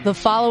The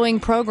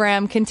following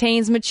program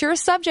contains mature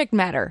subject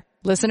matter.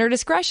 Listener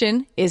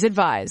discretion is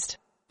advised.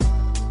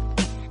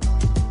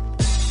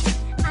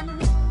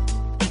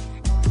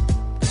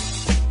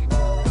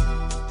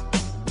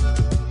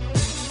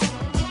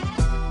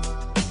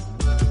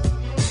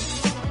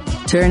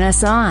 Turn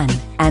us on,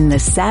 and the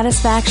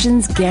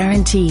satisfaction's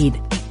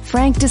guaranteed.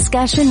 Frank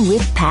discussion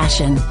with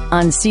passion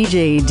on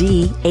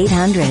CJAD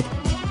 800.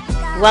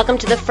 Welcome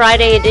to the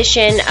Friday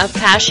edition of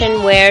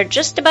Passion, where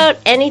just about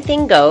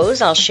anything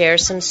goes. I'll share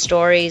some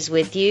stories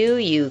with you.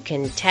 You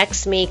can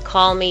text me,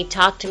 call me,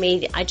 talk to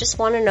me. I just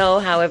want to know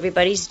how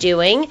everybody's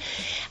doing.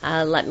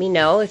 Let me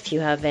know if you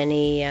have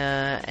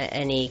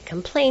any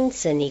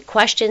complaints, any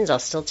questions. I'll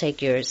still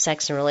take your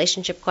sex and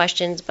relationship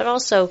questions, but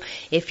also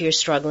if you're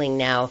struggling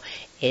now,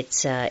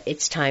 it's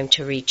time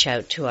to reach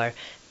out to our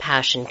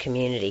Passion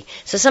community.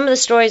 So some of the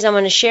stories I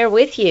want to share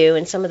with you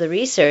and some of the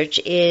research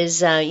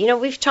is,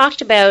 we've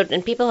talked about,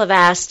 and people have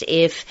asked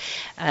if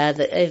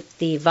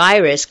the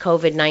virus,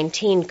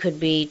 COVID-19,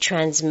 could be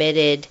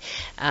transmitted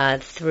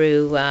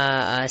through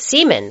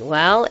semen.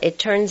 Well, it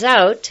turns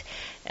out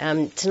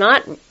it's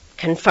not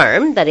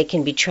confirmed that it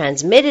can be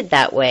transmitted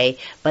that way,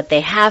 but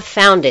they have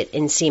found it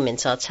in semen.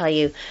 So I'll tell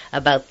you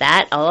about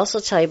that. I'll also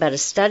tell you about a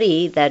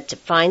study that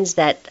finds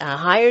that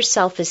higher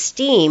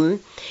self-esteem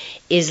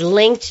is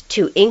linked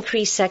to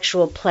increased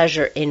sexual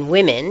pleasure in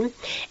women.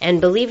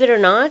 And believe it or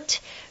not,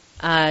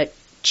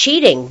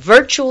 cheating,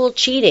 virtual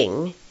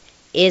cheating,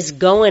 is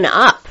going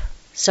up.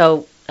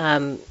 So,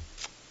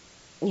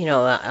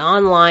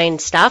 online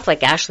stuff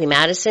like Ashley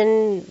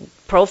Madison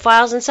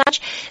profiles and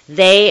such,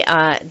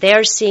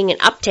 they're seeing an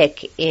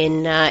uptick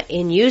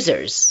in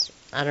users.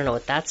 I don't know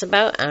what that's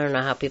about. I don't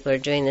know how people are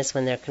doing this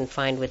when they're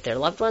confined with their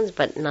loved ones,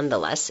 but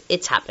nonetheless,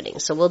 it's happening.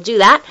 So we'll do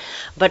that.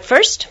 But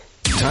first,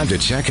 time to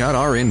check out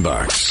our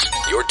inbox.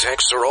 Your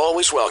texts are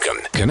always welcome.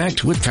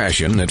 Connect with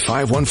Passion at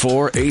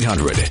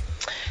 514-800.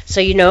 So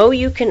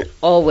you can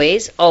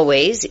always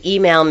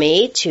email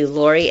me to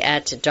Laurie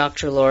at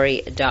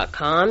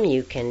drlaurie.com.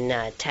 You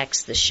can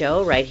text the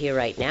show right here,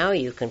 right now.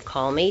 You can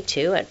call me,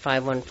 too, at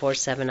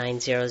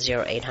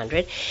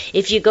 514-790-0800.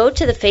 If you go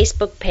to the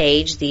Facebook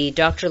page, the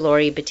Dr.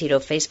 Laurie Betito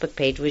Facebook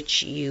page,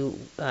 which you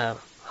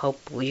hope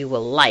you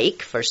will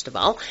like, first of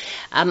all,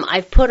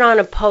 I've put on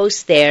a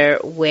post there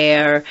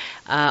where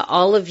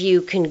all of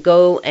you can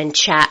go and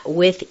chat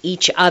with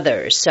each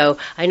other. So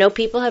I know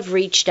people have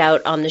reached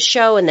out on the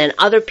show, and then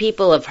other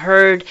people have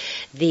heard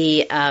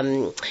the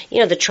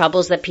the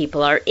troubles that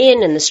people are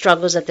in and the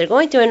struggles that they're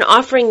going through and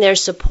offering their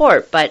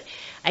support. But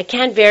I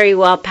can't very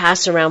well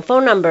pass around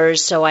phone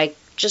numbers, so I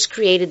just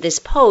created this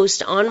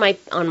post on my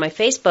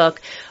Facebook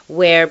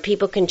where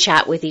people can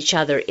chat with each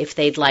other if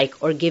they'd like,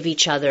 or give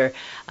each other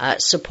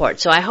support.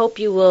 So I hope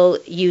you will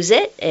use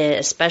it,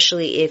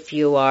 especially if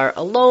you are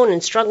alone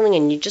and struggling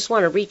and you just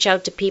want to reach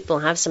out to people,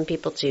 have some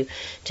people to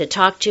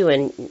talk to,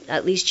 and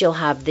at least you'll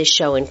have this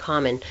show in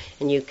common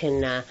and you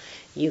can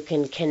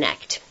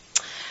connect.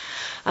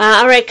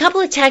 All right, a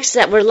couple of texts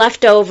that were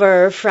left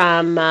over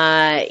from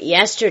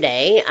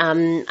yesterday.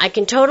 I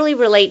can totally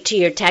relate to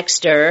your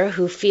texter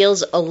who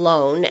feels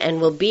alone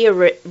and will be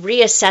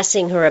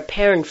reassessing her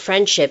apparent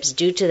friendships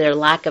due to their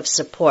lack of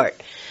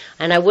support.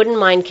 And I wouldn't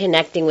mind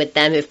connecting with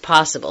them if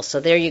possible. So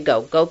there you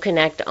go. Go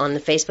connect on the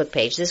Facebook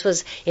page. This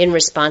was in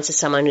response to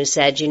someone who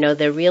said,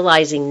 they're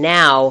realizing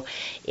now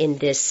in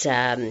this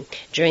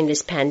during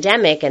this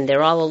pandemic, and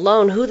they're all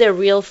alone, who their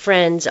real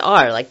friends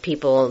are. Like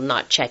people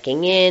not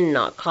checking in,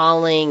 not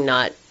calling,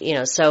 not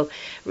So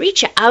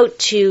reach out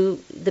to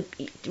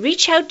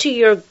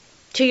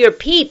your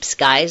peeps,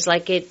 guys.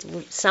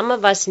 Some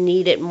of us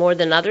need it more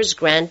than others,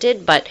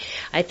 granted, but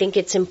I think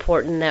it's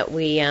important that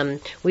we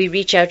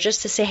reach out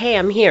just to say, hey,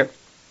 I'm here.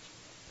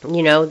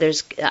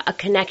 There's a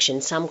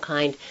connection, some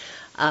kind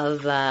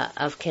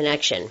of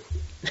connection.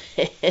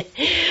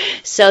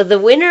 So the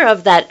winner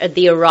of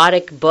the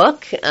erotic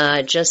book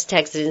just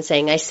texted in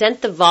saying, I sent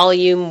the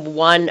volume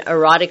 1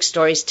 erotic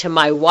stories to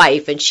my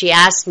wife and she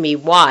asked me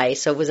why.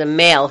 So it was a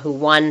male who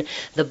won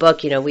the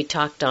book. We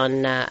talked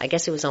on, I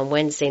guess it was on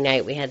Wednesday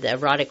night, we had the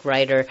erotic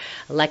writer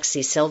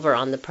Lexi Silver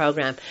on the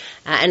program.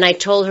 And I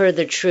told her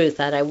the truth,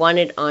 that I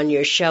wanted on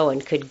your show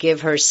and could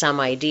give her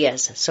some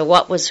ideas. So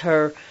what was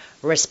her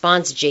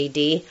response,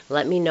 JD?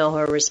 Let me know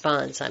her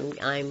response.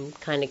 I'm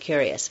kind of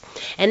curious.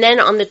 And then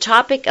on the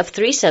topic of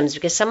threesomes,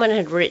 because someone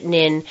had written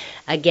in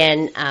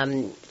again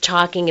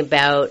talking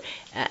about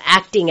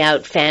acting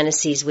out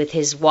fantasies with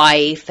his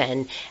wife,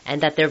 and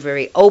that they're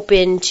very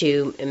open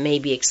to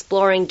maybe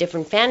exploring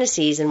different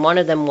fantasies, and one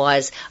of them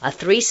was a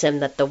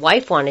threesome that the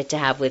wife wanted to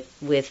have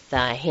with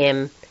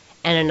him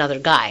and another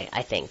guy,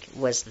 I think,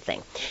 was the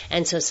thing.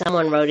 And so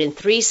someone wrote in,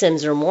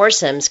 threesomes or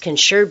moresomes can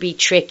sure be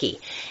tricky.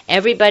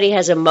 Everybody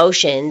has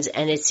emotions,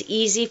 and it's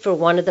easy for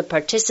one of the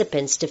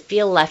participants to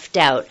feel left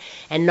out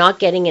and not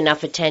getting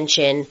enough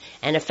attention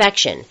and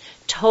affection.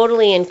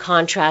 Totally in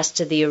contrast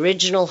to the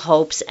original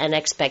hopes and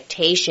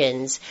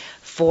expectations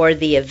for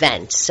the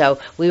event. So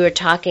we were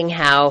talking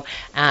how,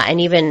 and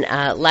even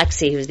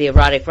Lexi, who's the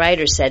erotic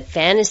writer, said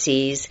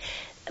fantasies,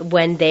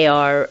 when they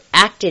are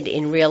acted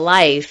in real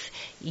life,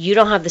 you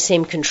don't have the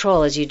same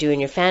control as you do in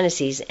your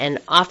fantasies, and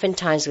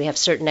oftentimes we have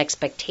certain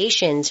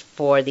expectations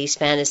for these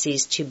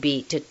fantasies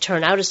to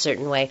turn out a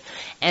certain way,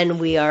 and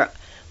we are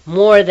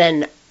more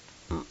than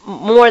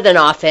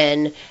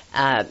often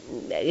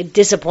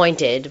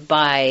disappointed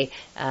by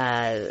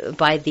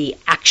the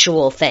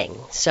actual thing.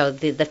 So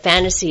the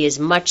fantasy is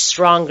much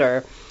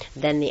stronger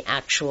than the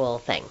actual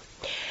thing.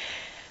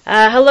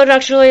 Hello,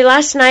 Dr. Laurie.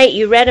 Last night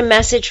you read a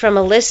message from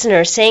a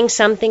listener saying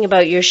something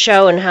about your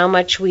show and how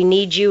much we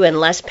need you and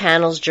less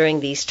panels during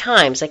these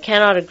times. I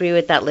cannot agree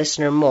with that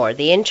listener more.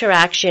 The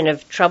interaction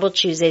of Trouble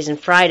Tuesdays and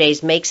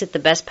Fridays makes it the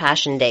best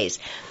Passion Days.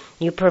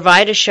 You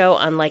provide a show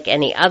unlike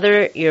any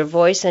other. Your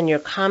voice and your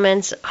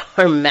comments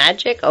are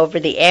magic over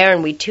the air,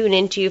 and we tune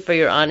into you for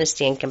your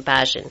honesty and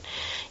compassion.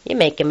 You're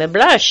making me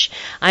blush.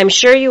 I'm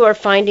sure you are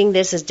finding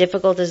this as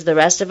difficult as the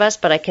rest of us,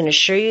 but I can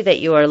assure you that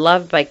you are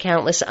loved by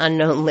countless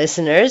unknown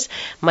listeners,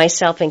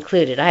 myself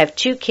included. I have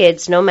 2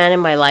 kids, no man in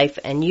my life,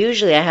 and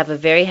usually I have a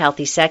very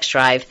healthy sex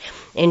drive,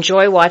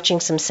 enjoy watching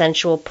some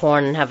sensual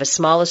porn, and have a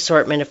small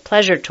assortment of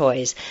pleasure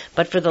toys.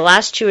 But for the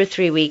last 2 or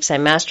 3 weeks, I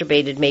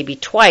masturbated maybe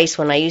twice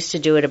when I used to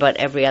do it about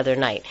every other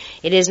night.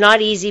 It is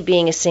not easy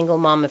being a single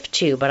mom of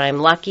 2, but I'm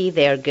lucky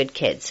they are good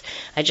kids.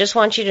 I just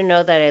want you to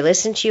know that I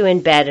listen to you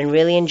in bed and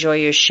really enjoy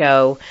your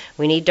show.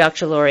 We need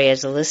Dr. Laurie,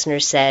 as the listener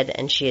said,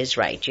 and she is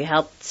right. You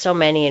helped so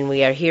many, and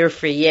we are here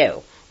for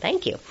you.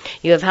 Thank you.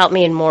 You have helped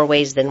me in more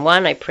ways than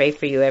one. I pray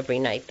for you every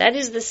night. That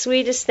is the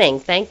sweetest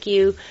thing. Thank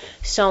you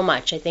so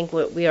much. I think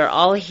we are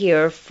all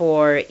here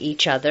for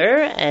each other,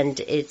 and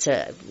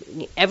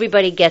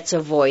everybody gets a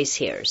voice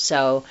here.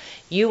 So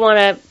you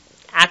want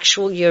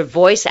your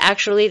voice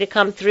actually to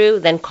come through,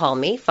 then call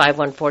me,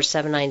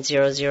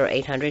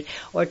 514-790-0800,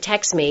 or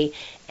text me,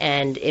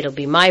 and it'll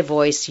be my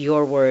voice,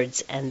 your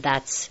words, and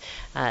that's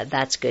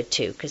good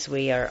too, because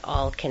we are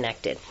all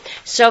connected.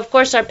 So, of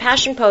course, our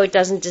passion poet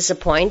doesn't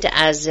disappoint,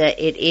 as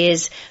it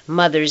is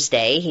Mother's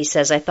Day. He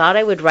says, I thought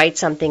I would write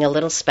something a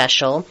little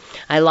special.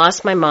 I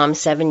lost my mom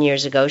 7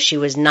 years ago. She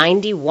was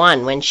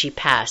 91 when she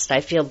passed. I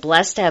feel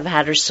blessed to have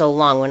had her so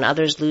long when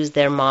others lose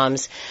their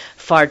moms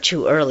far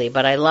too early,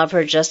 but I love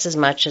her just as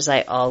much as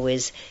I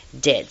always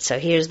did. So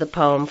here's the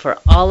poem for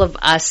all of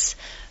us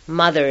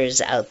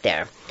mothers out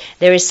there.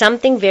 There is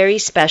something very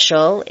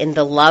special in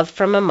the love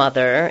from a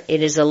mother.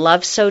 It is a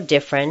love so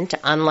different,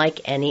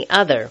 unlike any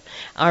other.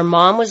 Our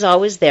mom was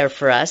always there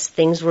for us.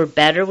 Things were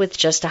better with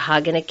just a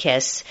hug and a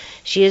kiss.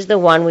 She is the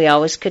one we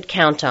always could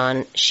count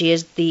on. She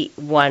is the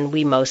one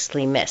we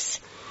mostly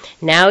miss.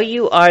 Now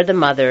you are the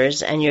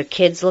mothers, and your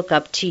kids look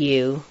up to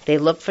you. They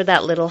look for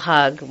that little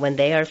hug when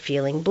they are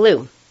feeling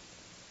blue.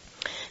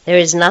 There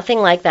is nothing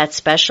like that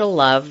special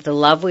love, the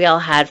love we all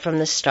had from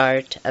the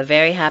start. A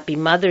very happy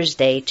Mother's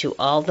Day to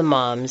all the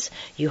moms.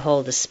 You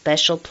hold a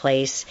special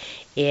place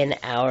in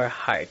our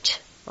heart.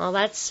 Well,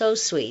 that's so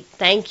sweet.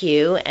 Thank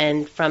you.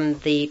 And from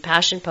the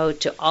Passion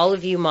Poet to all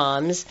of you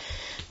moms,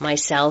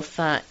 myself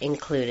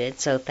included.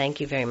 So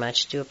thank you very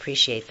much. Do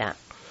appreciate that.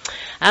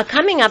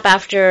 Coming up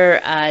after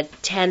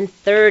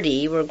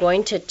 10:30, we're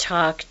going to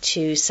talk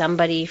to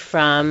somebody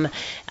from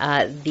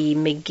the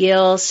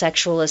McGill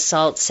Sexual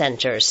Assault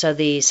Center. So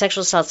the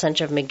Sexual Assault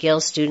Center of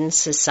McGill Student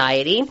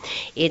Society.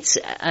 It's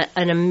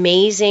an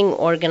amazing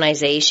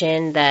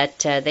organization that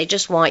they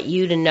just want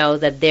you to know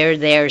that they're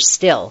there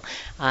still.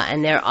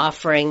 And they're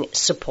offering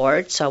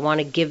support, so I want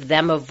to give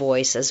them a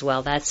voice as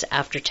well. That's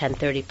after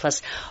 10:30,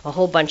 plus a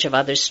whole bunch of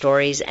other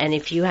stories. And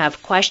if you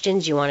have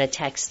questions you want to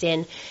text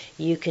in,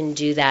 you can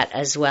do that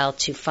as well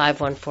to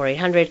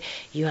 514-800.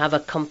 You have a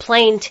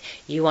complaint,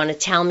 you want to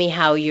tell me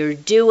how you're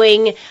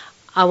doing,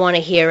 I want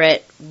to hear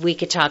it. We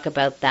could talk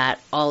about that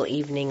all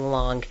evening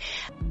long.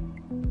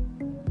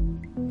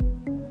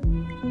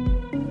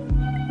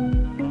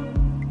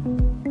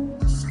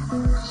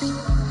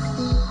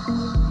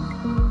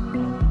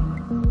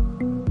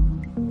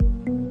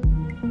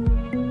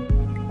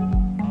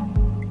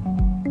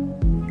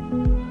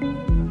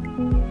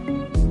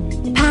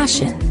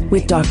 Passion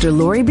with Dr.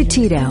 Laurie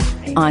Betito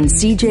on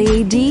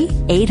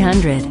CJAD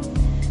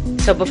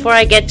 800. So before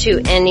I get to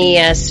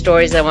any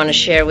stories I want to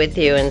share with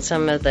you and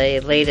some of the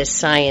latest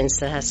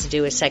science that has to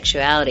do with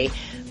sexuality,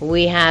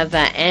 we have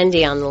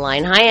Andy on the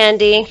line. Hi,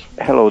 Andy.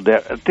 Hello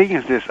there. The thing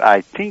is this,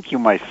 I think you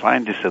might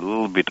find this a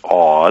little bit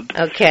odd.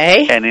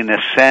 Okay. And in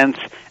a sense,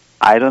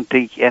 I don't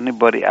think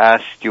anybody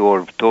asked you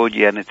or told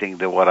you anything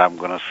that what I'm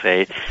going to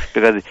say,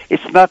 because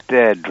it's not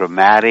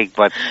dramatic,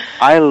 but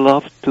I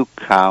love to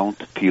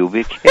count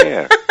pubic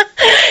hair.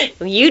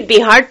 You'd be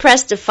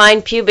hard-pressed to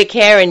find pubic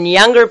hair in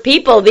younger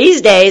people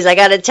these days, I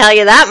got to tell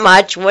you that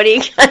much. What are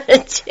you going to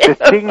do? The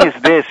thing is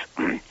this,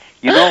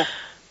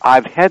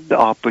 I've had the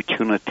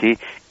opportunity,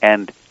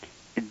 and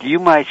you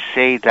might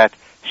say that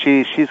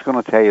she's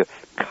going to tell you,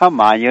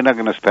 come on, you're not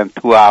going to spend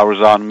 2 hours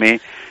on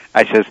me.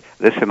 I says,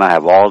 listen, I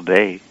have all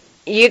day.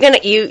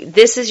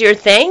 This is your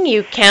thing?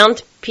 You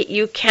count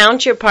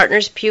your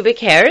partner's pubic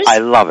hairs? I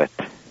love it.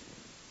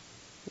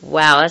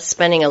 Wow, that's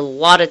spending a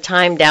lot of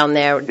time down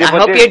there. Yeah, I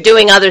hope you're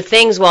doing other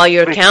things while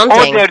you're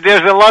counting. Oh,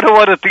 there's a lot of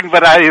other things,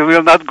 but I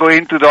will not go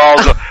into all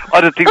the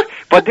other things.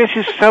 But this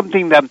is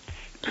something that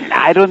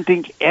I don't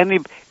think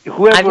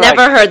whoever I've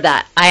never heard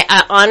that.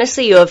 I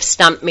honestly, you have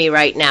stumped me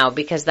right now,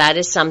 because that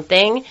is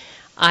something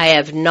I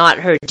have not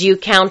heard. Do you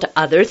count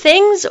other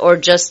things or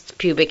just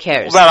pubic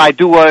hairs? Well, I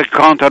do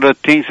count other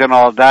things and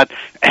all that,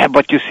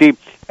 but you see,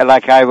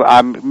 like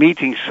I'm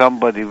meeting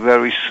somebody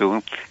very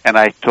soon, and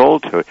I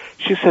told her,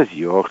 she says,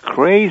 "You're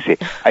crazy."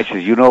 I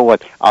said, "You know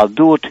what? I'll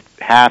do it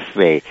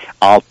halfway.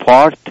 I'll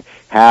part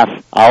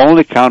half. I'll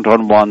only count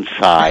on one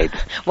side."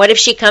 What if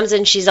she comes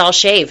and she's all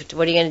shaved?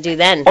 What are you going to do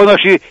then? Oh no,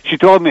 she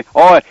told me.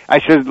 Oh,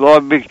 I said,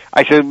 Lord,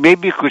 I said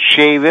maybe you could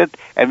shave it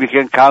and we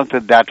can count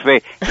it that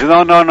way. She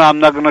said, no, I'm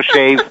not going to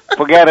shave.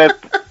 Forget it.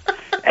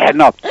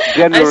 No,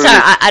 generally. I'm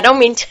sorry, I don't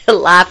mean to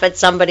laugh at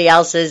somebody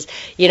else's,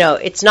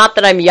 it's not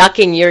that I'm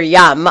yucking your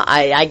yum.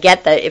 I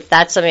get that if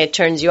that's something that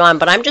turns you on,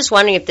 but I'm just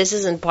wondering if this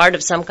isn't part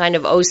of some kind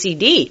of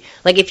OCD.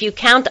 Like if you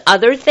count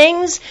other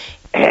things.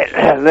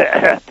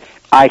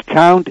 I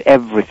count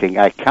everything.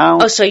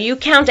 Oh, so you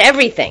count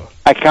everything?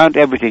 I count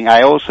everything.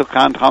 I also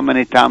count how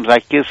many times I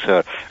kiss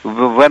her,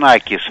 when I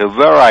kiss her,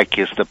 where I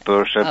kiss the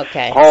person,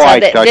 okay. how I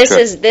touch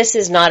her. This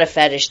is not a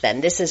fetish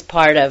then. This is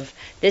far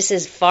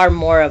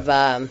more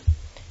of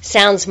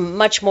sounds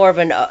much more of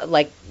an,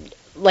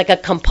 like a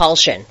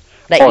compulsion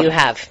that you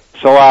have.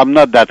 So I'm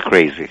not that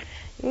crazy.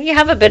 You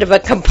have a bit of a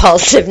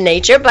compulsive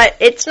nature, but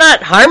it's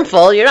not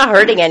harmful. You're not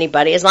hurting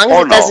anybody. As long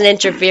as it doesn't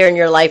interfere in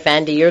your life,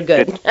 Andy, you're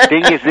good. The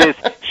thing is this,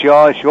 she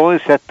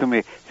always said to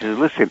me, she says,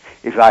 listen,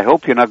 I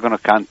hope you're not going to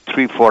count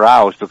 3-4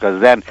 hours,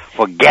 because then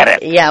forget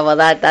it. Yeah, well,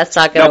 that's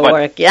not going to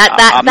work.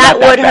 That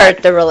would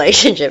hurt the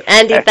relationship.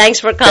 Andy,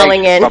 thanks for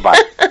calling in.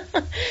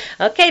 Bye-bye.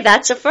 Okay,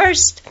 that's a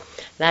first.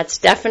 That's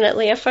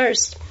definitely a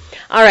first.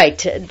 All right,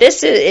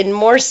 this is in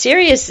more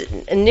serious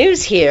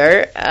news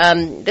here.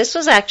 This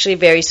was actually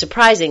very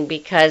surprising,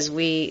 because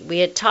we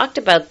had talked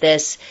about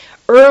this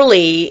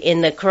early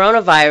in the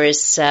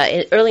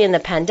coronavirus, early in the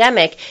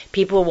pandemic.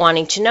 People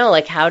wanting to know,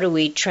 like, how do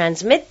we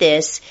transmit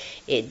this?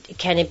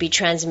 Can it be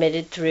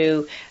transmitted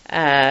through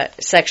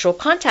sexual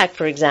contact,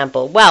 for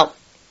example? Well,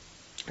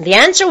 the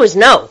answer was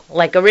no.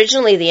 Like,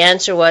 originally the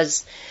answer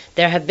was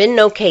there have been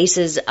no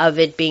cases of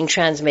it being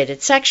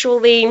transmitted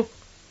sexually.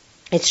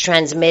 It's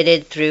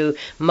transmitted through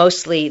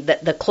mostly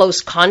the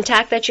close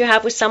contact that you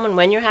have with someone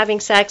when you're having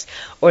sex,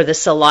 or the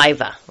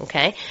saliva,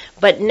 okay?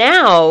 But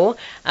now,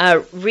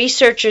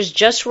 researchers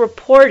just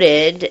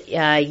reported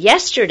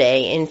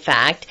yesterday, in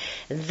fact,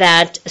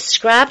 that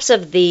scraps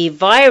of the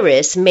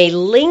virus may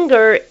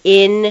linger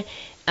in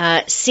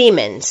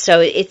semen. So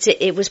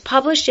it was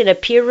published in a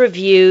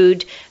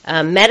peer-reviewed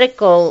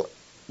medical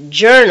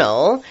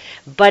journal,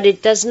 but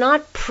it does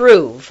not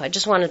prove, I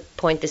just want to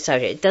point this out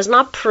here, it does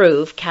not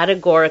prove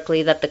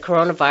categorically that the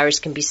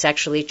coronavirus can be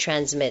sexually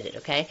transmitted,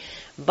 okay?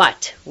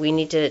 But we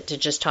need to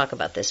just talk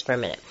about this for a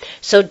minute.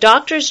 So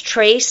doctors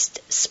traced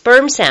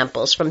sperm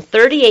samples from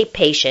 38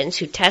 patients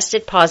who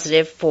tested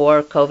positive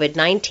for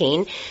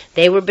COVID-19.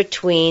 They were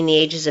between the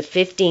ages of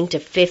 15 to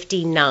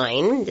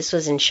 59. This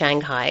was in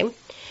Shanghai,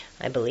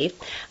 I believe.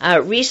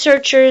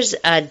 Researchers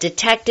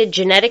detected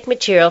genetic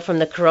material from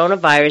the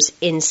coronavirus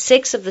in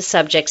 6 of the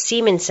subjects'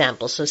 semen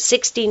samples, so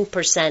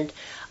 16%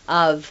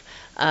 of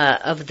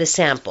the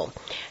sample.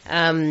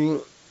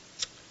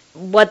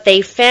 What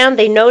they found,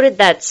 they noted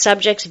that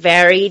subjects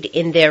varied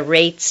in their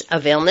rates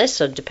of illness,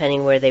 so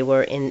depending where they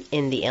were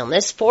in the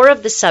illness. 4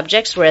 of the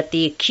subjects were at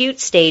the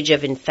acute stage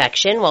of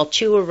infection, while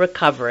 2 were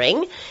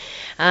recovering.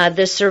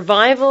 The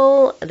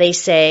survival, they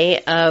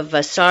say, of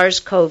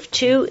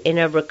SARS-CoV-2 in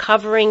a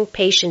recovering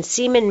patient's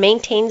semen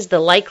maintains the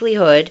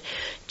likelihood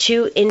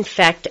to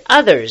infect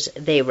others,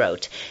 they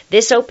wrote.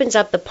 This opens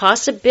up the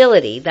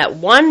possibility that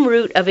one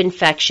route of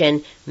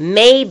infection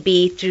may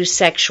be through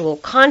sexual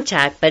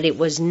contact, but it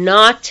was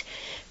not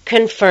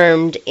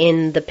confirmed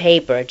in the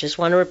paper. I just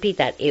want to repeat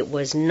that. It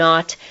was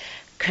not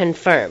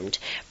confirmed.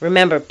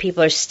 Remember,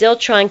 people are still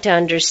trying to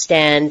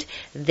understand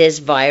this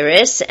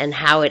virus and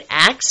how it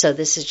acts, so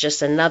this is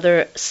just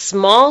another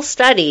small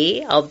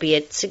study,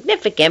 albeit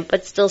significant,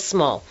 but still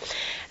small.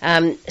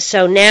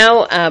 So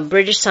now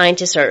British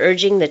scientists are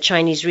urging the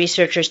Chinese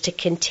researchers to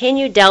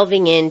continue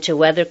delving into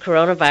whether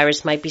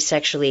coronavirus might be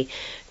sexually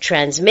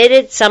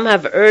transmitted. Some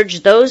have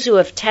urged those who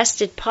have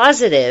tested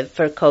positive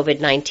for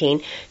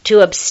COVID-19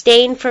 to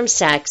abstain from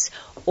sex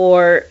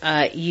or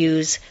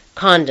use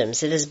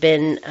condoms.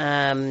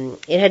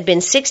 It had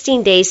been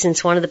 16 days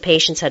since one of the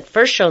patients had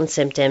first shown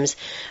symptoms,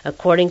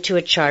 according to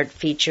a chart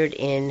featured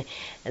in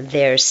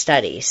their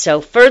study. So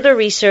further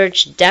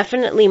research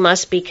definitely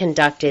must be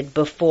conducted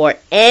before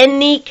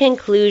any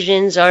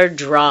conclusions are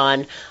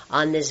drawn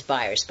on this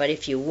virus. But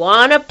if you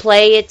want to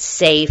play it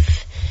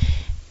safe,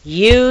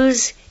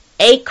 use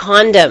a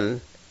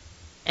condom.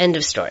 End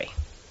of story.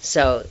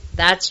 So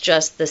that's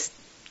just this.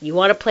 You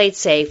want to play it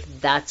safe,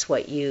 that's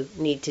what you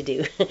need to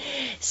do.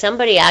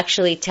 Somebody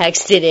actually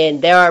texted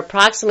in, there are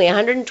approximately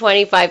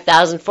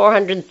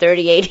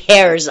 125,438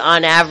 hairs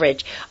on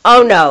average.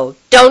 Oh no,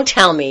 don't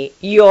tell me,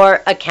 you're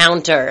a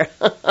counter.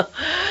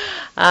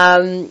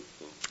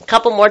 A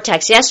couple more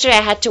texts. Yesterday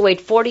I had to wait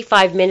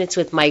 45 minutes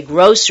with my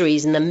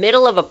groceries in the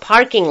middle of a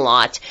parking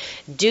lot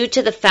due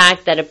to the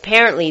fact that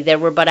apparently there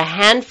were but a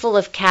handful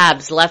of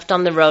cabs left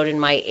on the road in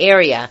my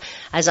area,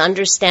 as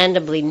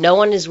understandably no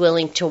one is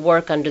willing to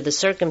work under the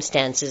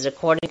circumstances,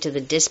 according to the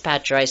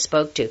dispatcher I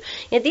spoke to.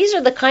 These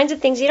are the kinds of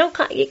things you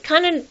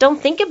kind of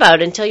don't think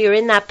about until you're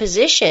in that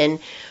position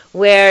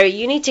where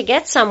you need to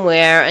get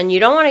somewhere and you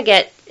don't want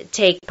to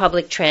take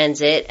public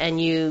transit and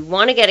you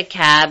want to get a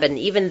cab, and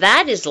even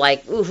that is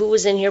like, ooh, who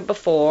was in here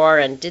before,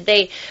 and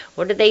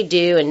what did they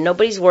do, and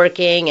nobody's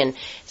working. And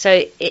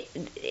so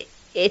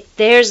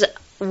there's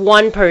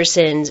one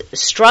person's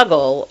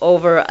struggle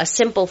over a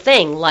simple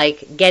thing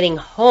like getting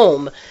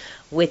home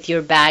with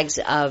your bags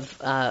of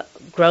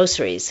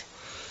groceries.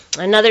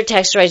 Another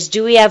text writes,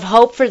 do we have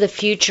hope for the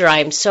future? I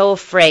am so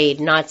afraid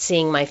not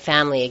seeing my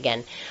family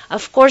again.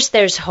 Of course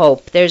there's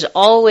hope. There's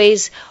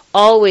always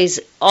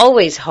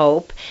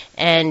hope.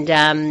 And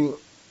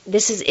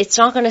it's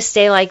not going to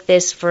stay like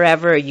this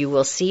forever. You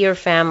will see your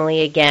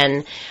family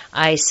again.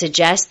 I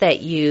suggest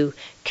that you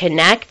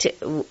connect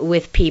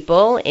with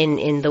people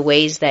in the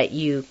ways that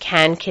you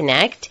can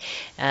connect.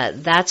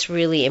 That's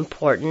really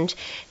important.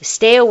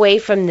 Stay away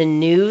from the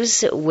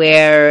news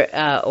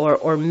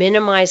or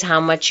minimize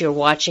how much you're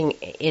watching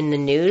in the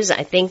news.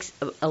 I think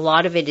a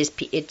lot of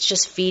it's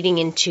just feeding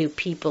into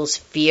people's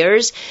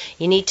fears.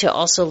 You need to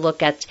also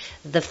look at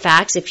the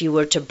facts if you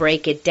were to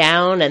break it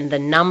down and the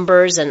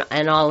numbers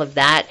and all of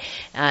that.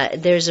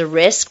 There's a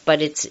risk, but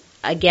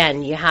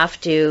you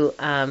have to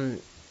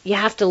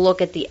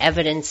look at the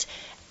evidence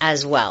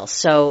as well.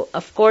 So,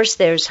 of course,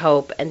 there's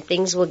hope, and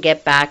things will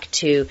get back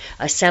to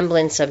a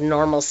semblance of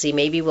normalcy.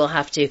 Maybe we'll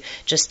have to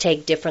just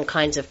take different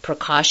kinds of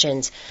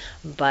precautions,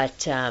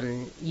 but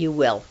you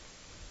will.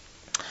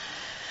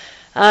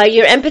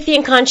 Your empathy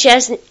and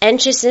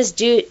conscientiousness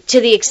due to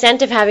the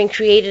extent of having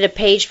created a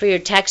page for your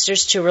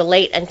texters to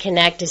relate and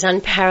connect is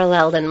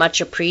unparalleled and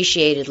much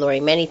appreciated, Laurie.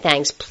 Many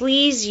thanks.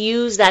 Please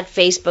use that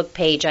Facebook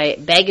page, I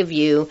beg of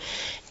you,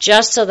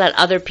 just so that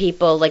other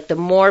people, like the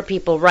more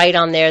people write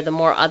on there, the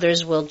more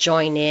others will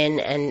join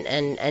in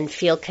and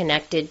feel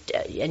connected,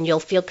 and you'll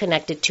feel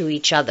connected to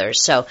each other.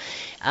 So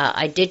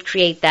I did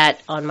create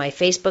that on my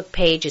Facebook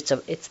page.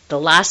 It's the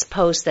last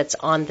post that's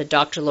on the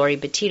Dr. Laurie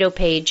Betito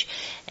page,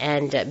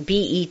 and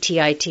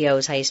Betito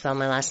is how you spell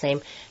my last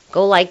name.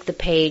 Go like the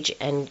page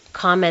and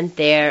comment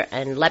there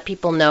and let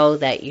people know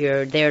that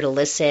you're there to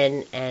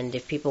listen, and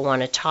if people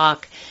want to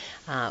talk,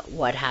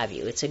 what have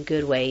you. It's a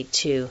good way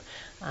to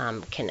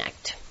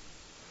connect.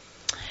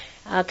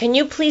 Can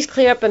you please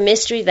clear up a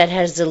mystery that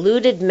has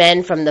eluded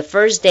men from the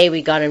first day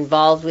we got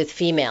involved with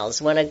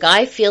females? When a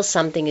guy feels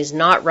something is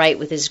not right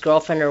with his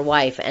girlfriend or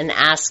wife and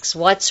asks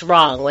what's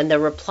wrong, when the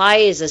reply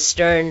is a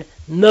stern,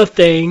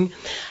 nothing,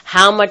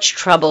 how much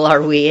trouble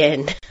are we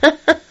in?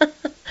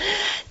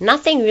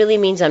 Nothing really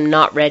means I'm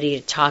not ready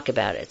to talk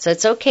about it. So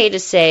it's okay to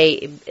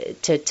say,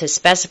 to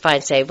specify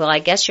and say, well, I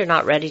guess you're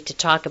not ready to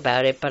talk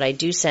about it, but I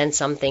do sense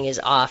something is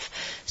off.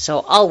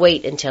 So I'll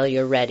wait until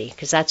you're ready,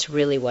 because that's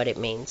really what it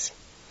means.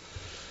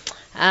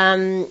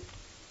 I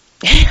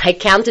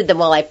counted them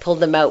while I pulled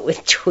them out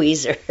with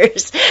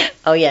tweezers.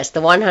 Oh yes,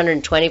 the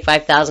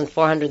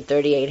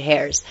 125,438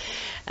 hairs.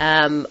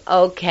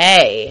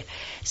 Okay.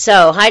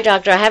 So, hi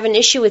doctor, I have an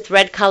issue with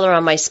red color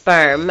on my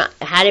sperm. I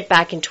had it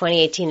back in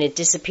 2018. It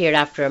disappeared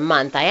after a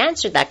month. I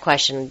answered that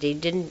question. You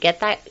didn't get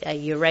that?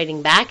 You're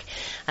writing back?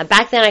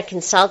 Back then I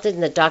consulted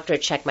and the doctor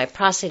checked my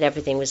prostate.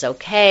 Everything was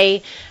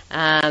okay.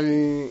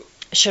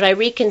 Should I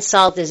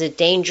reconsult? Is it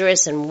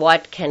dangerous, and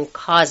what can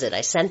cause it?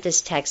 I sent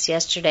this text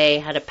yesterday,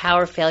 had a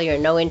power failure,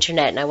 no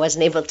internet, and I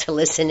wasn't able to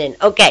listen in.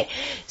 Okay,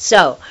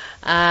 so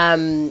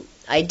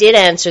I did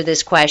answer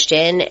this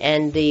question,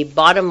 and the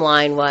bottom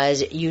line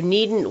was you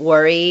needn't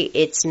worry.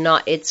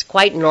 It's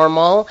quite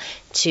normal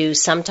to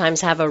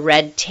sometimes have a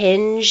red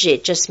tinge.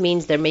 It just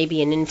means there may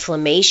be an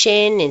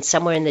inflammation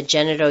somewhere in the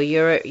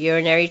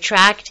genitourinary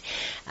tract,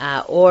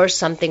 or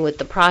something with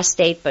the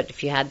prostate, but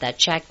if you had that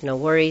checked, no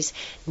worries.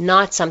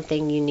 Not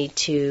something you need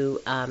to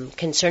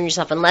concern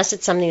yourself, unless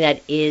it's something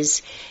that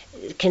is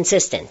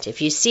consistent.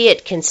 If you see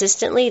it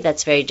consistently,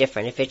 that's very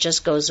different. If it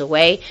just goes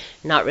away,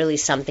 not really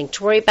something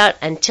to worry about.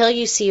 Until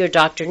you see your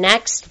doctor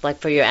next, like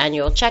for your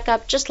annual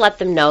checkup, just let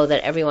them know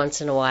that every once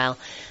in a while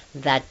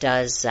that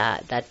does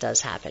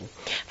happen.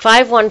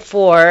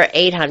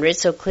 514-800.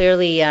 So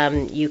clearly,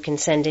 you can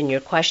send in your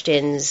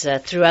questions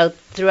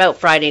throughout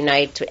Friday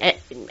night.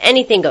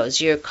 Anything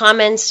goes. Your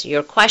comments,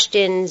 your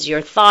questions,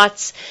 your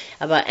thoughts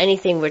about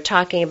anything we're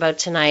talking about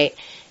tonight.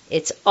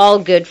 It's all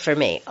good for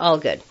me. All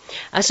good.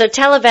 So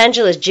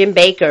televangelist Jim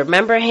Baker,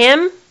 remember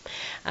him?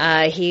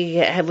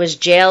 He was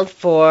jailed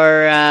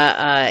for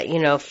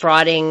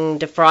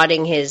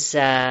defrauding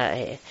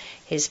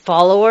his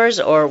followers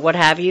or what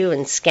have you,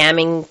 and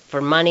scamming for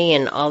money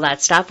and all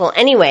that stuff. Well,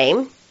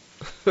 anyway,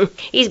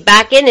 he's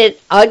back in it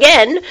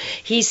again.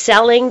 He's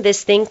selling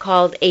this thing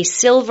called a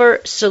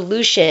silver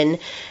solution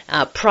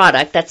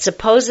product that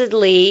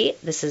supposedly,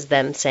 this is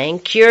them saying,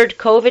 cured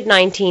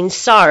COVID-19,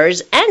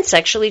 SARS, and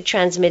sexually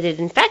transmitted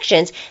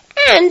infections,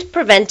 and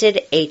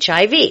prevented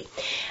HIV.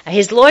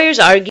 His lawyers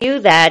argue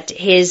that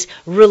his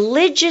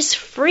religious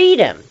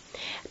freedom,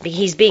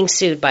 he's being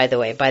sued, by the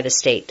way, by the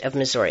state of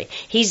Missouri.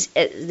 His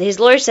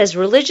lawyer says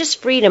religious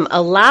freedom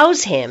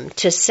allows him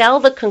to sell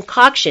the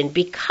concoction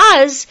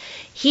because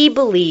he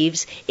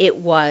believes it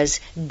was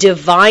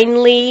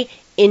divinely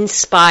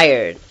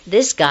inspired.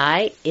 This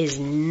guy is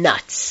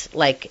nuts,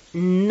 like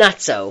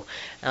nutso.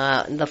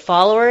 The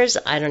followers,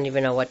 I don't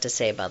even know what to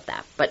say about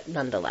that, but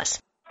nonetheless.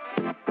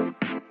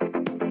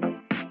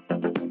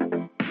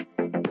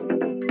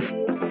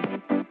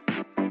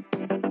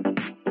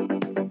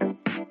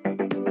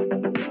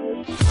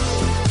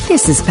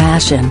 This is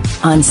Passion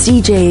on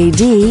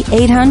CJAD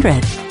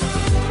 800.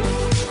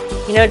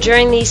 You know,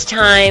 during these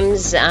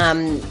times,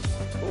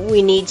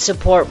 we need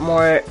support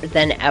more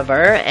than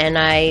ever, and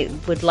I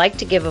would like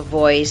to give a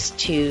voice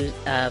to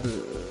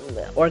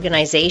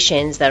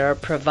organizations that are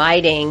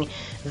providing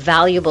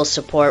valuable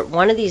support.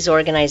 One of these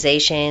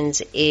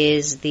organizations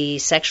is the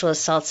Sexual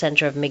Assault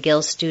Center of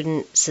McGill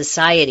Student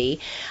Society.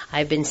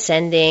 I've been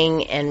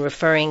sending and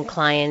referring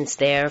clients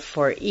there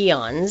for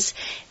eons.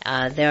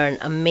 They're an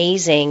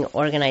amazing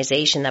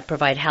organization that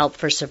provide help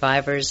for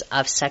survivors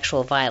of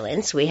sexual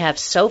violence. We have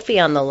Sophie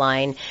on the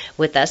line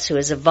with us, who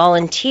is a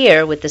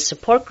volunteer with the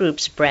support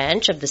groups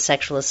branch of the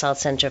Sexual Assault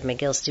Center of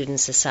McGill Student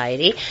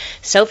Society.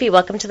 Sophie,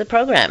 welcome to the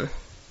program.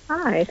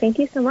 Hi, thank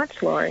you so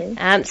much, Laurie.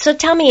 So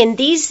tell me,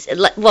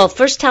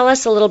 first tell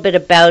us a little bit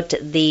about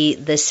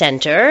the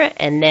center,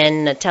 and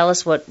then tell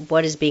us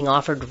what is being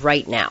offered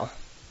right now.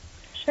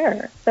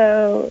 Sure.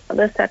 So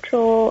the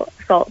Sexual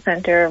Assault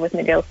Center with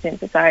McGill Student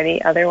Society,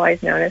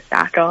 otherwise known as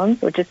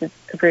SACOMS, which is its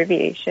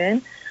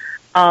abbreviation,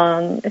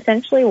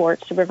 essentially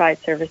works to provide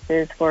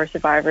services for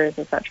survivors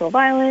of sexual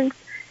violence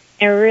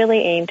and really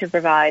aim to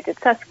provide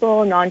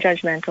accessible,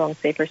 non-judgmental, and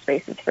safer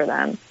spaces for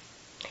them.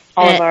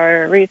 All of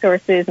our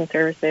resources and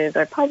services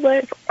are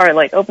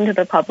open to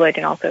the public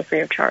and also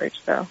free of charge.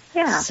 So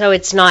yeah. So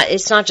it's not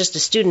just a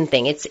student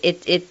thing. It's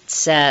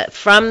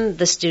from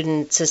the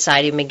Student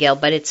Society of McGill,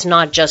 but it's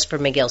not just for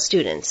McGill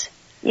students.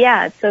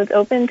 Yeah, so it's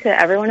open to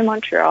everyone in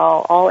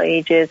Montreal, all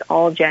ages,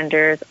 all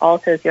genders, all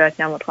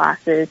socioeconomic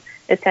classes.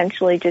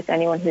 Essentially, just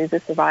anyone who's a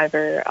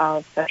survivor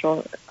of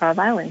sexual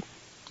violence.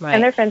 Right.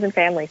 And their friends and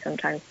family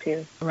sometimes,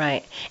 too.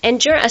 Right.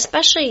 And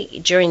especially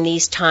during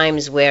these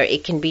times where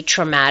it can be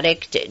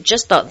traumatic,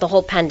 just the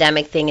whole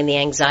pandemic thing and the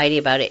anxiety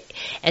about it,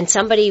 and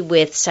somebody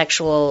with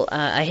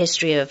a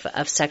history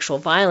of sexual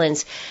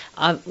violence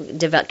can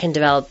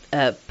develop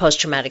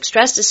post-traumatic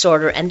stress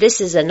disorder, and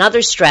this is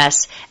another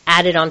stress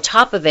added on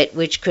top of it,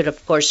 which could,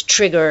 of course,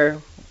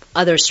 trigger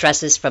other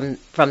stresses from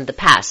the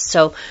past.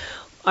 So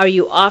are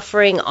you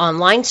offering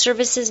online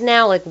services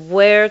now? Like,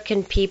 where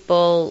can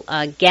people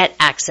get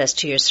access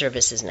to your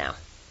services now?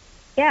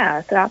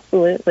 Yeah, so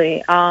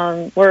absolutely.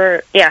 As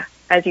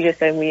you just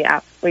said,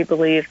 we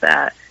believe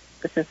that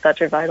this is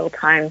such a vital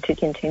time to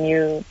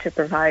continue to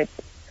provide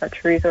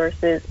such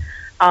resources.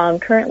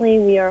 Currently,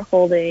 we are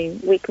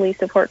holding weekly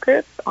support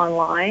groups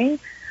online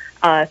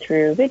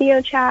through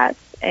video chats,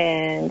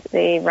 and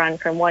they run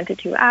from 1 to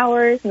 2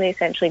 hours, and they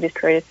essentially just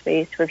create a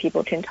space where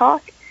people can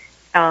talk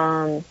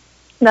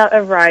about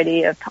a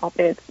variety of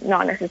topics,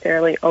 not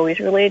necessarily always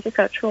related to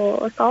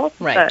sexual assault,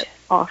 but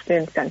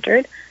often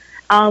centered.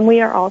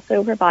 We are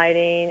also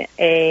providing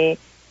a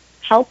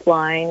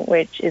helpline,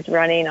 which is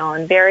running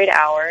on varied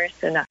hours,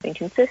 so nothing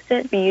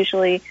consistent, but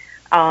usually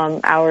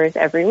hours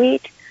every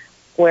week,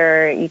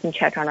 where you can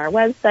check on our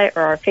website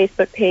or our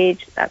Facebook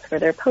page. That's where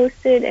they're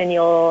posted, and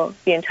you'll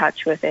be in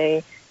touch with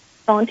a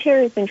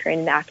volunteer who's been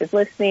trained in active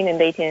listening, and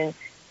they can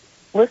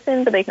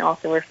listen, but they can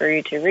also refer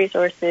you to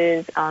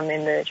resources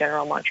in the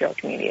general Montreal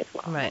community as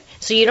well. Right.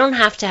 So you don't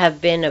have to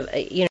have been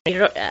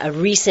a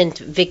recent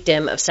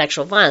victim of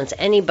sexual violence.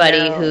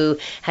 Anybody who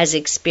has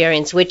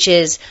experienced, which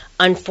is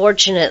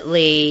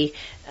unfortunately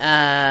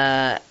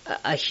a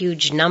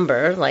huge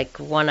number, like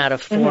 1 out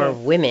of 4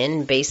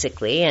 women,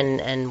 basically,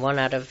 and 1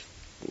 out of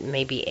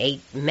maybe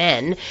 8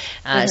 men.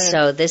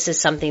 So this is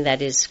something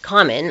that is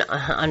common,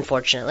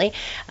 unfortunately.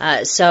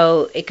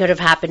 So it could have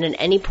happened at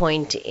any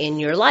point in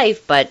your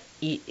life, but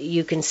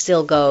you can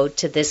still go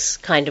to this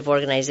kind of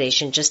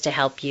organization just to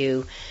help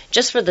you,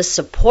 just for the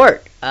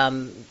support,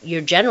 your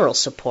general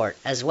support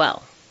as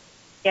well.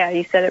 Yeah,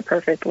 you said it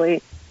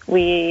perfectly.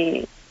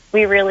 We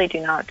really do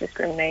not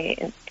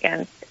discriminate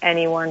against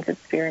anyone's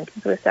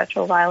experiences with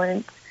sexual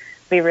violence.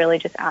 We really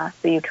just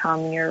ask that you come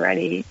and you're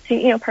ready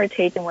to,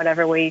 partake in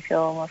whatever way you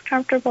feel most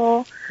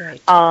comfortable.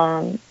 Right.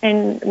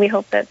 And we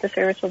hope that the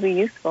service will be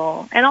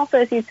useful. And also,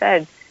 as you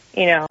said,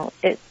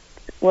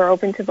 we're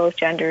open to both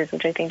genders,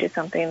 which I think is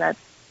something that's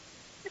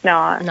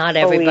not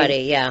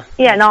everybody, Yeah,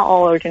 not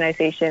all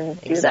organizations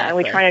do that. And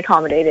we try to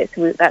accommodate it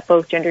so that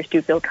both genders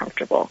do feel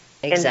comfortable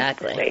in the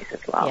space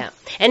as well. Yeah.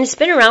 And it's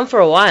been around for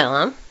a while,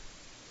 huh?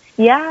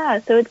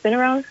 Yeah, so it's been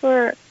around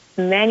for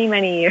many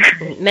years.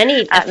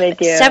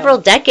 Several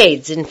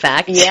decades, in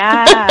fact.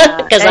 Yeah.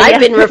 Because I've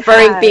been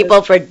referring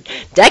people for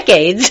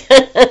decades.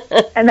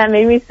 And that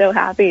made me so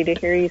happy to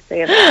hear you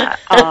say that.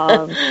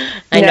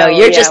 I know,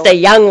 you're just a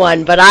young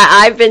one, but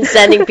I've been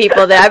sending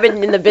people that I've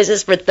been in the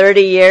business for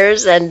 30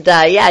 years, and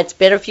it's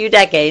been a few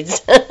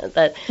decades.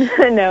 So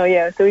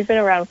we've been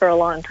around for a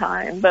long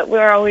time, but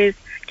we're always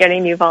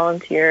getting new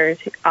volunteers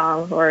who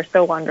are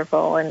so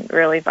wonderful and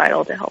really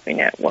vital to helping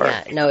it work.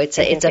 Yeah, no, it's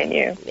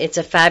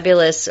a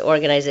fabulous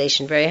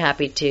organization. Very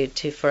happy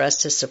for us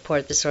to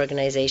support this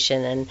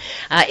organization. And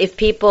if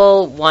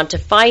people want to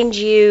find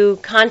you,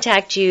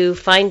 contact you,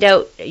 find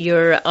out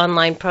your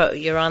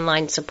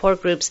online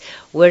support groups,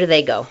 where do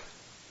they go?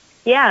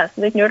 Yeah,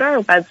 so they can go to our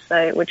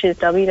website, which is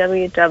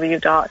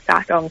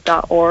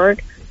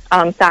www.sacoms.org.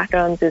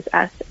 SACOMS is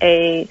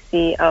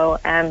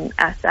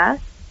SACOMSS.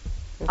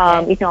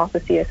 Okay. You can also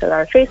see us at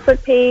our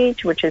Facebook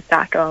page, which is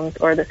SACOMS,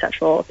 or the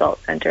Sexual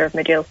Assault Center of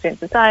McGill Student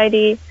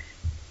Society.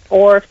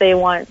 Or if they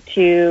want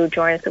to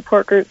join a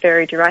support group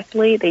very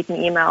directly, they can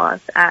email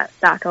us at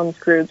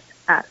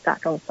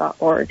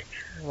sacomsgroups@sacoms.org.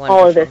 Wonderful.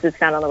 All of this is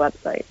found on the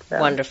website. So.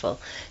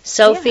 Wonderful.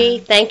 Sophie,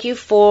 thank you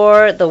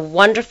for the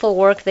wonderful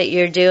work that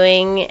you're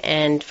doing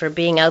and for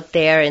being out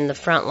there in the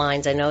front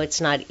lines. I know it's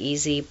not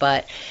easy,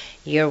 but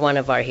you're one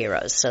of our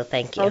heroes, so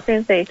thank you. I was going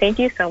to say, thank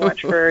you so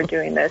much for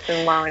doing this and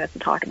allowing us to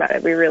talk about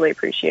it. We really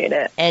appreciate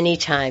it.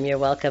 Anytime. You're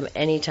welcome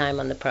anytime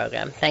on the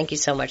program. Thank you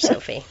so much,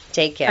 Sophie.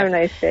 Take care. Have a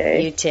nice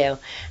day. You too.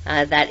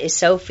 That is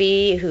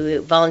Sophie,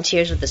 who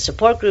volunteers with the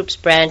Support Groups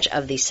branch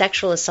of the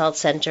Sexual Assault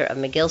Center of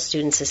McGill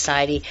Student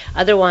Society,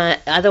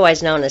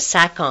 otherwise known as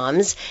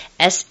SACOMS,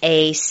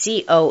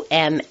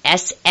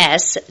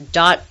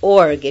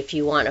 SACOMSS.org, if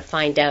you want to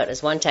find out,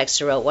 as one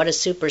texter wrote, what a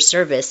super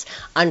service,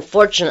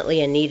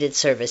 unfortunately a needed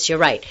service. You're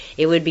right.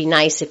 It would be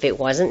nice if it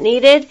wasn't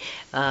needed,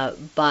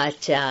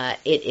 but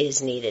it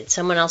is needed.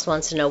 Someone else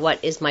wants to know,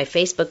 what is my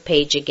Facebook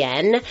page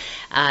again?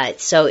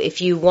 So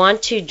if you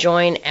want to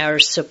join our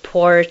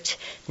support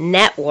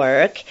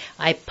network,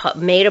 I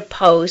made a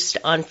post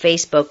on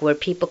Facebook where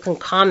people can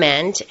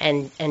comment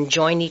and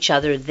join each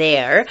other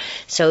there.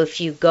 So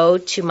if you go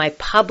to my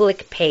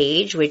public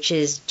page, which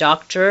is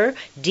Dr.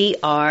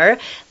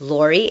 Laurie,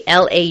 Laurie,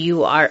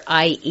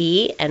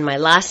 and my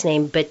last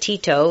name,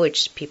 Betito,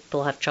 which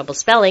people have trouble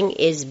spelling,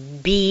 is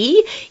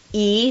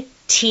Betito.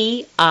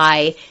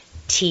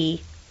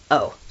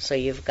 So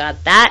you've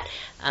got that.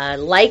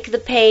 Like the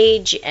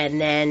page, and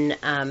then,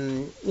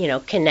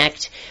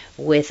 connect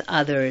with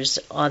others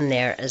on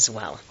there as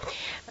well.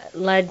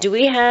 Do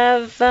we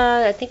have,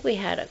 I think we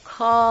had a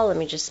call. Let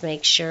me just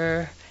make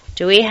sure.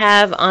 Do we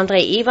have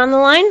Andre Yves on the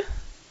line?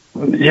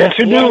 Yes,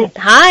 you do.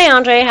 Hi,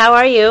 Andre. How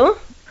are you?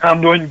 I'm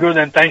doing good,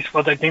 and thanks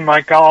for taking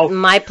my call.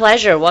 My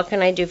pleasure. What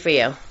can I do for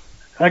you?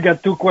 I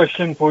got two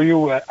questions for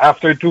you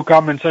after two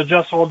comments. I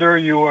just ordered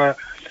you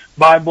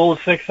Bible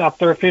 6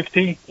 after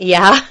 50.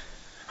 Yeah,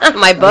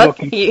 my book.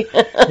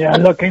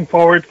 Looking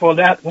forward for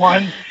that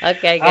one.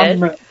 Okay,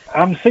 good.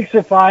 I'm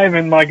 65,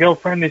 and my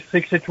girlfriend is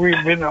 63.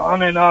 We've been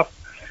on and off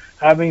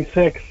having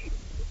sex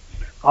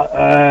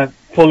for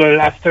the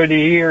last 30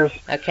 years.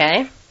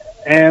 Okay.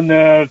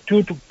 And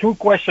two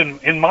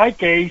questions. In my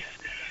case,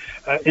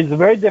 it's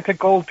very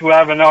difficult to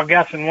have an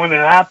orgasm when it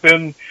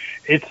happens.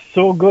 It's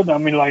so good. I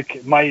mean,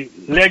 like, my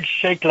legs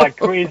shake like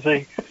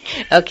crazy.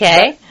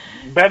 Okay.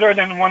 Better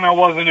than when I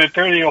was in the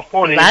 30 or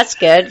 40. That's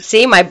good.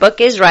 See, my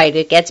book is right.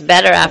 It gets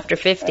better after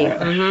 50.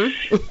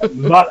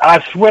 Mm-hmm. But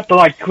I sweat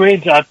like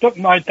crazy. I took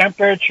my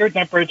temperature.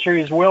 Temperature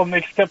is well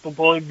mixed up. I'll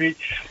probably be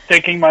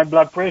taking my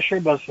blood pressure,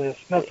 but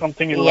it's not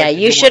something you like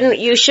you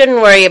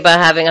shouldn't worry about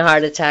having a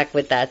heart attack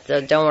with that.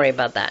 So don't worry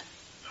about that.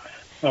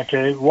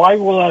 Okay. Why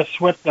will I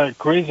sweat like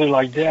crazy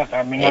like that?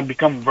 I mean, I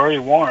become very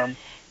warm.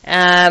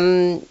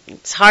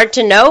 It's hard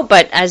to know,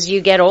 but as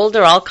you get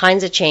older, all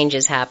kinds of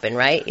changes happen,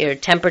 right? Your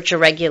temperature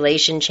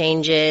regulation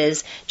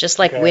changes, just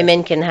like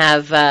women can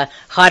have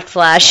hot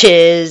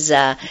flashes.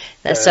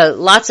 So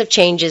lots of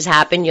changes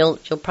happen. You'll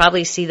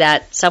probably see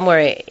that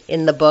somewhere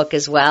in the book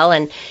as well.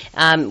 And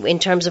in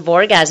terms of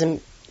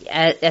orgasm,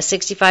 a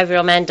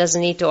 65-year-old man doesn't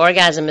need to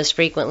orgasm as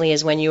frequently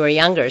as when you were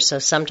younger. So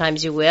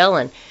sometimes you will,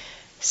 and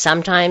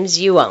sometimes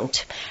you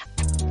won't.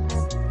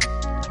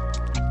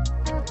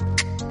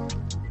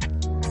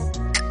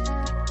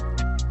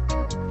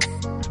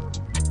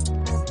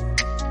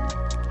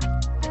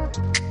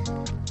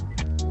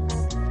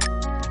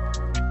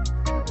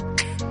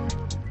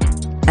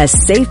 A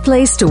safe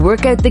place to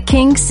work out the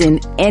kinks in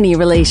any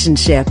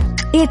relationship.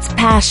 It's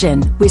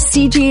Passion with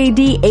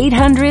CJAD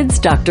 800's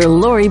Dr.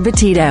 Laurie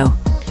Betito.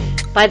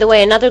 By the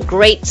way, another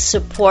great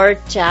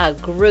support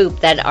group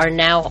that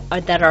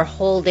are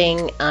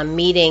holding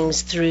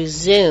meetings through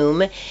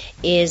Zoom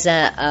is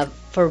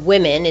for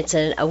women. It's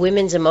a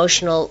women's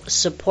emotional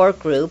support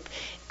group.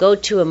 Go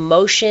to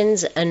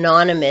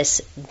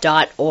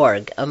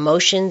emotionsanonymous.org.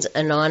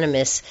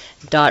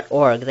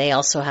 Emotionsanonymous.org. They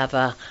also have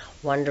a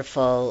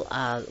wonderful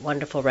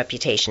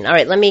reputation. All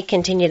right, let me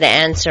continue to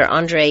answer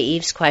Andre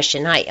Yves'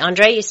 question. Hi,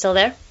 Andre, you still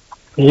there?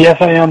 Yes,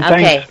 I am.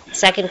 Okay, thanks.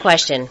 Second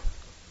question.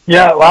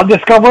 Yeah, well, I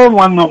discovered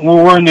when we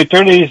were in the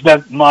 30s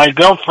that my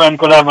girlfriend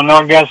could have an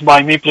orgasm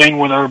by me playing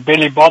with her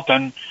belly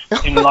button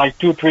in like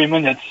 2-3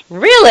 minutes.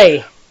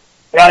 Really?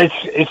 Yeah,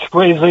 it's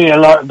crazy,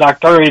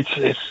 doctor.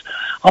 It's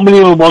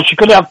unbelievable. She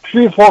could have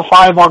 3, 4,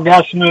 5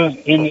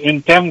 orgasms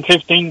in 10,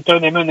 15,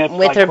 30 minutes.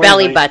 With her crazy.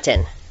 belly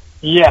button.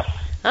 Yes.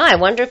 Oh, I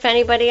wonder if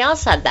anybody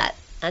else had that.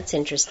 That's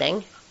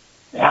interesting.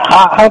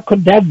 How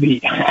could that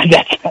be?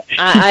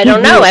 I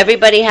don't know.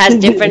 Everybody has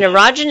different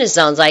erogenous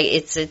zones.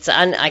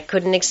 I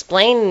couldn't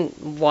explain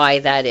why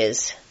that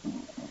is.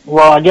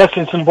 Well, I guess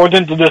it's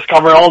important to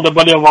discover all the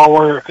body of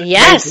our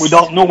yes. mates. We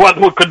don't know what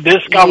we could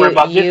discover,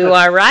 but you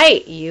are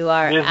right. You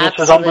are this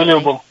absolutely. is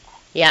unbelievable.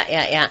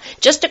 Yeah.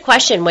 Just a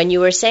question. When you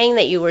were saying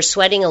that you were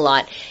sweating a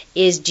lot,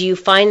 do you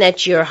find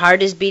that your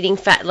heart is beating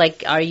fast? Like,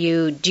 do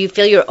you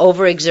feel you're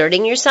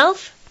overexerting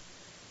yourself?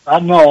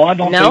 No, I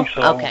don't think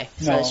so. Okay,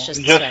 so no, it's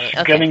just sweating.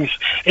 Okay. Getting.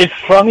 It's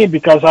funny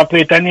because I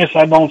play tennis,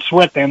 I don't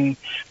sweat, and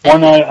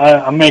when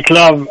I make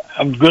love,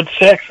 good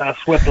sex, I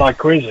sweat like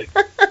crazy.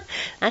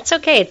 That's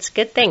okay. It's a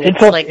good thing. It's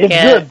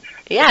good.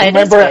 Yeah,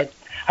 Remember, it is good.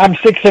 I'm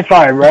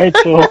 65, right?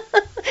 So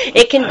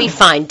it can be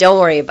fine. Don't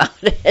worry about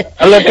it.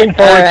 I'm looking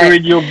forward to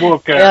read your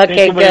book. Okay,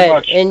 thank you very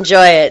much.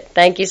 Enjoy it.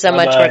 Thank you so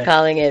Bye-bye. much for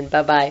calling in.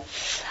 Bye-bye.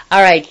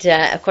 All right.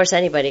 Of course,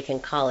 anybody can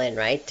call in,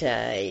 right?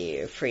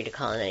 You're free to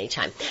call in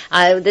anytime.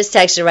 This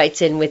texter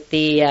writes in with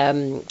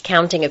the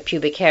counting of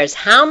pubic hairs.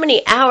 How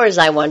many hours,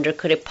 I wonder,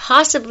 could it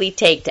possibly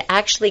take to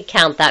actually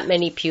count that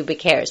many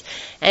pubic hairs?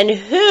 And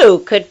who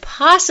could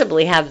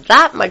possibly have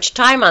that much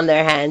time on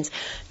their hands?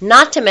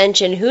 Not to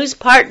mention whose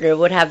partner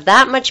would have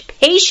that much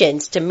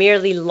patience to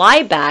merely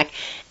lie back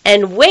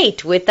and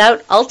wait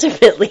without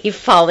ultimately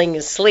falling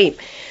asleep.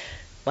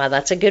 Wow,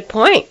 that's a good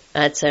point.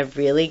 That's a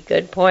really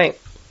good point.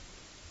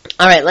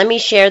 All right, let me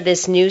share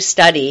this new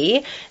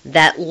study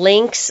that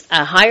links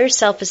a higher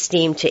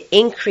self-esteem to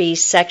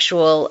increased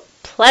sexual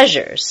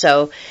pleasure.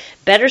 So,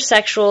 better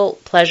sexual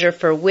pleasure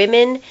for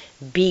women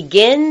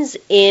begins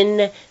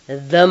in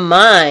the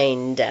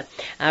mind.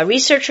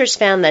 Researchers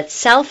found that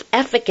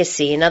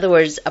self-efficacy, in other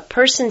words, a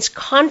person's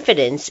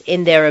confidence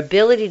in their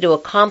ability to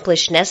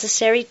accomplish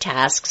necessary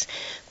tasks,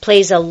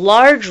 plays a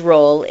large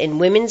role in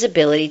women's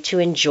ability to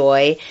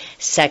enjoy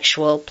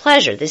sexual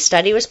pleasure. This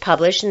study was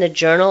published in the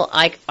journal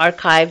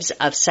Archives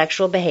of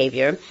Sexual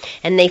Behavior,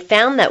 and they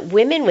found that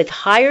women with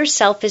higher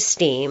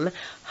self-esteem,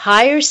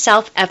 higher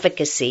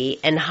self-efficacy,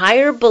 and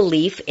higher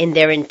belief in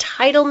their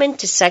entitlement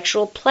to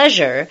sexual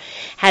pleasure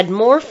had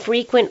more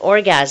frequent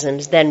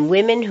orgasms than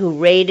women who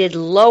rated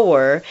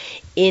lower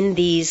in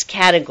these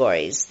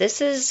categories.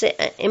 This is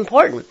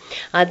important.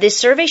 This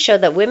survey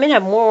showed that women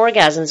have more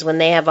orgasms when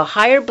they have a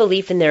higher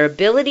belief in their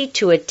ability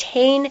to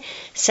attain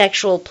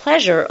sexual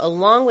pleasure,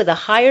 along with a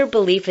higher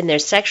belief in their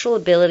sexual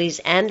abilities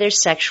and their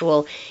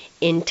sexual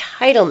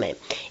entitlement.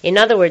 In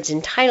other words,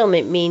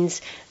 entitlement means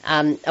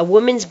a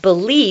woman's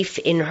belief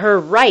in her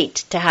right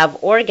to have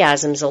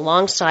orgasms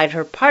alongside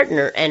her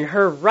partner and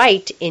her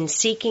right in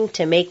seeking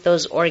to make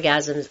those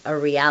orgasms a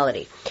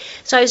reality.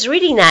 So I was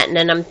reading that and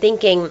then I'm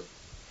thinking,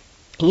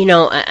 you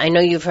know, I know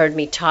you've heard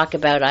me talk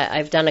about,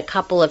 I've done a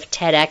couple of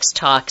TEDx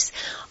talks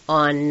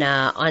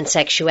on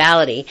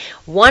sexuality.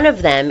 One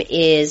of them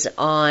is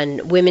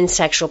on women's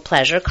sexual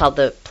pleasure, called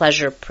the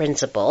Pleasure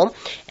Principle,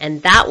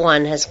 and that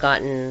one has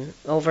gotten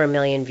over 1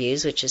 million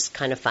views, which is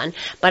kind of fun.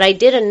 But I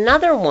did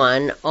another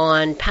one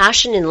on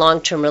passion in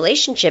long-term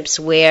relationships,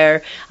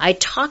 where I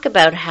talk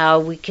about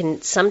how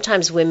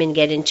sometimes women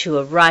get into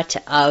a rut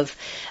of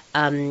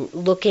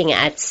looking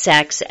at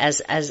sex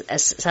as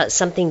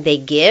something they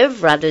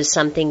give rather than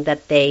something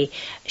that they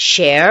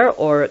share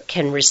or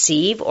can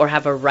receive or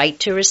have a right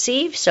to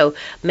receive. So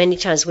many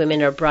times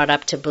women are brought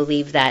up to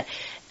believe that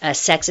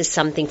sex is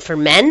something for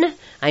men.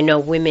 I know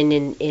women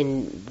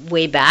in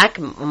way back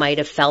might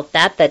have felt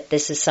that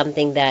this is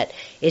something that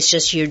is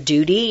just your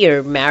duty,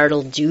 your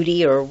marital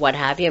duty or what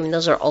have you. I mean,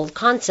 those are old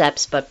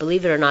concepts, but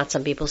believe it or not,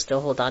 some people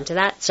still hold on to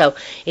that. So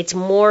it's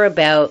more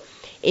about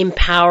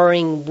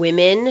empowering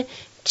women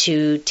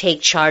to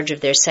take charge of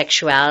their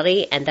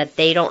sexuality, and that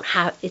they don't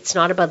have, it's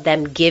not about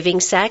them giving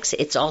sex,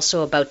 it's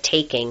also about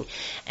taking,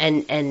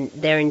 and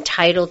they're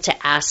entitled to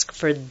ask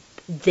for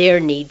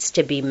their needs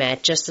to be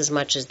met just as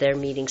much as they're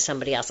meeting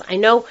somebody else. I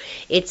know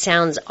it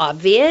sounds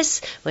obvious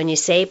when you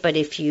say it, but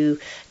if you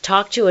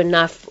talk to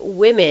enough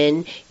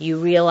women, you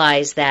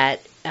realize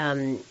that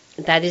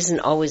that isn't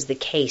always the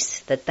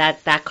case,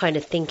 that kind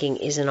of thinking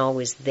isn't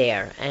always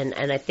there. And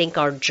I think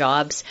our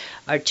jobs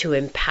are to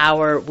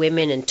empower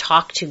women and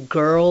talk to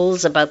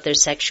girls about their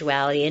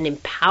sexuality and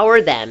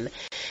empower them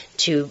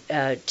to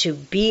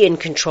be in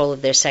control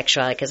of their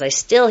sexuality. Because I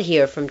still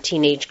hear from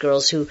teenage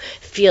girls who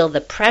feel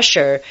the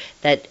pressure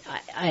that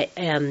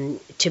I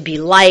to be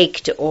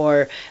liked,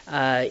 or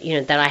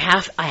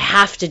that I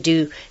have to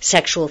do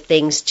sexual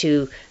things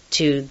to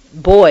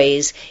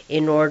boys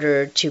in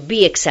order to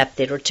be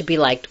accepted or to be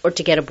liked or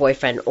to get a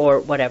boyfriend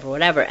or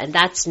whatever. And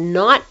that's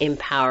not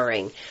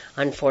empowering,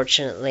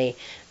 unfortunately,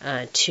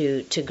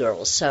 to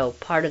girls. So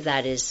part of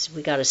that is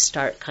we got to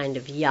start kind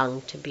of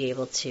young to be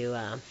able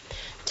to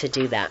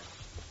do that.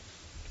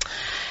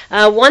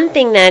 One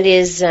thing that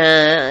is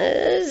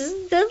a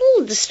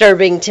little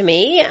disturbing to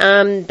me,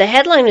 the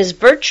headline is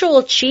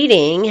virtual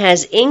cheating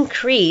has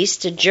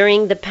increased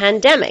during the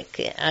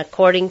pandemic,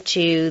 according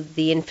to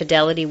the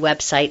infidelity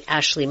website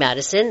Ashley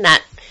Madison.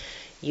 That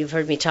you've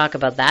heard me talk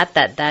about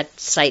that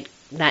site.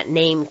 That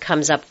name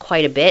comes up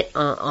quite a bit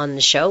on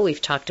the show.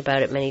 We've talked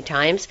about it many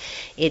times.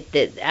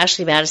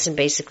 Ashley Madison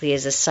basically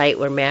is a site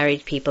where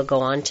married people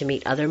go on to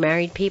meet other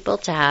married people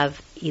to have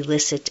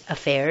illicit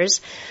affairs.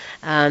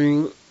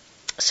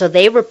 So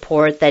they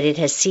report that it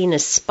has seen a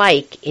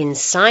spike in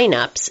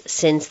sign-ups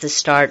since the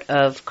start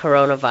of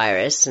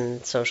coronavirus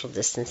and social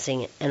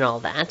distancing and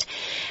all that.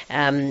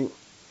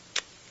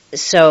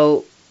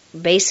 So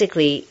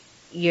basically,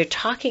 you're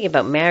talking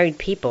about married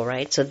people,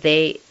 right? So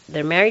they're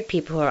married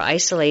people who are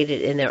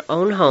isolated in their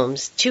own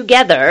homes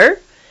together,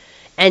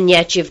 and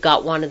yet you've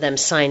got one of them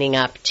signing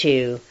up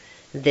to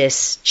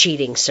this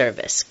cheating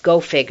service.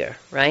 Go figure,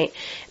 right?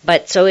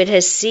 But so it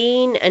has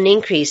seen an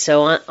increase.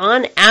 So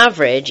on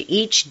average,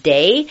 each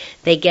day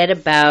they get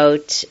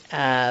about,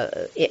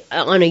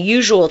 on a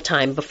usual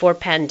time before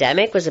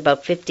pandemic, was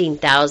about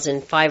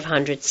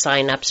 15,500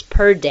 signups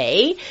per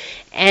day.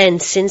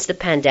 And since the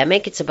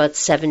pandemic, it's about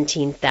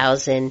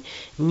 17,000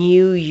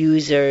 new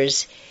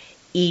users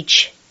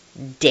each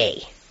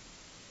day.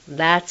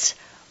 That's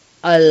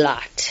a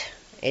lot,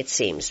 it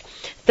seems.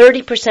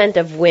 30%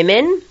 of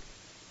women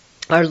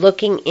are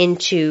looking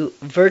into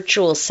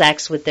virtual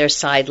sex with their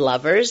side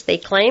lovers, they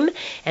claim,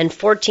 and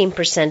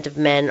 14% of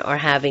men are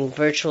having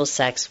virtual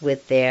sex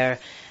with their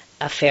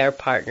affair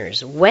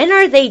partners. When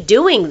are they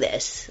doing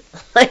this?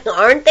 Like,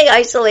 aren't they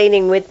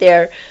isolating with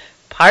their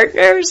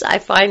partners? I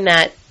find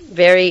that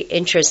very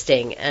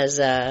interesting as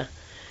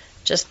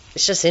it's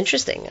just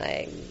interesting.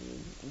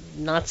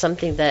 Not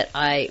something that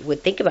I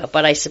would think about,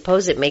 but I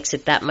suppose it makes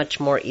it that much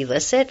more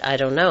illicit. I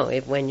don't know,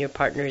 when your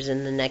partner's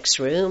in the next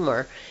room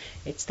or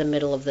it's the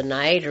middle of the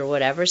night or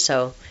whatever.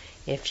 So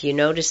if you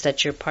notice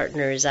that your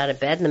partner is out of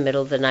bed in the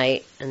middle of the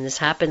night, and this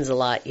happens a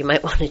lot, you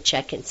might want to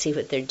check and see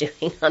what they're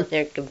doing on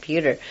their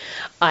computer.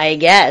 I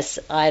guess.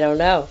 I don't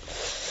know.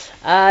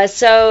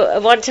 So I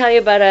want to tell you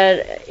about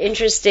an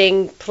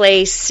interesting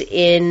place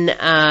in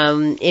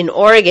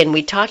Oregon.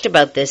 We talked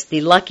about this,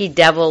 the Lucky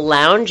Devil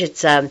Lounge.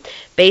 It's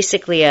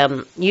basically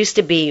used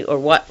to be,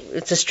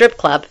 it's a strip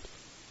club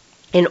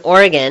in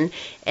Oregon,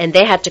 and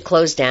they had to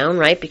close down,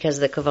 right, because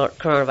of the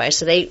coronavirus.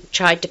 So they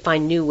tried to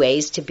find new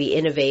ways to be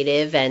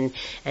innovative and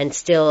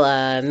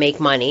still make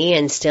money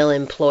and still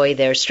employ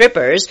their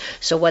strippers.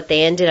 So what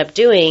they ended up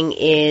doing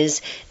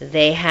is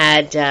they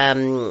had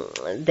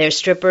their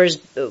strippers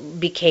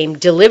became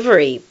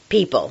delivery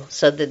people.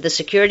 So the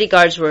security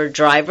guards were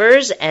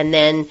drivers, and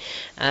then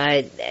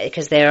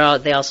because they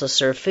also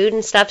serve food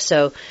and stuff,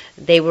 so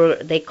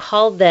they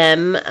called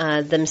them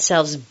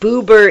themselves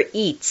Boober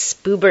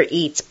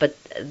Eats, but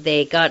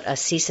they got a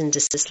cease and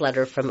desist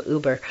letter from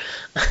Uber,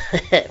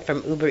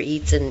 from Uber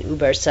Eats and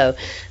Uber, so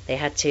they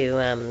had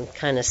to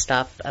kind of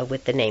stop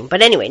with the name.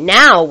 But anyway,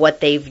 now what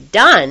they've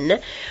done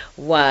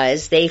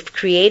was they've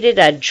created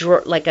a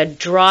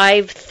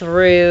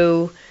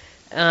drive-through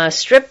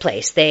strip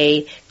place.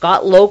 They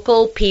got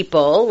local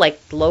people, like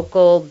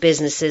local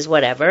businesses,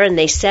 whatever, and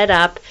they set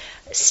up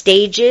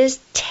stages,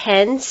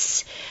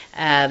 tents,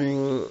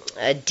 a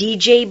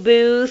DJ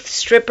booth,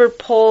 stripper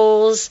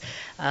poles,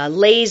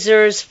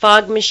 lasers,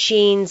 fog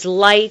machines,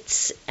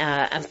 lights,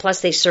 and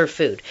plus they serve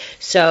food.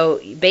 So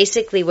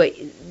basically what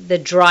the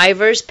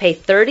drivers pay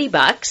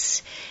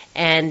 $30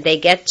 and they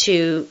get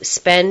to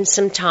spend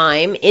some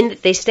time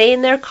they stay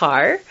in their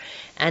car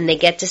and they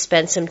get to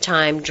spend some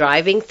time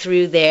driving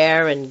through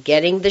there and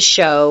getting the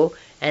show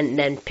and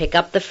then pick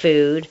up the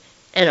food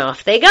and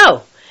off they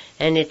go.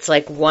 And it's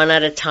like one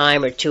at a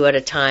time or two at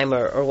a time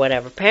or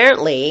whatever.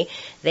 Apparently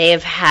they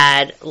have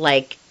had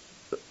like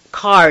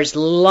cars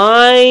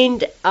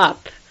lined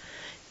up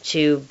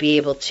to be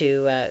able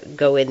to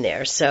go in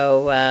there.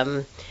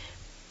 So,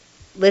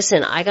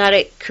 listen, I got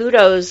it.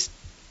 Kudos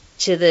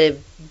to the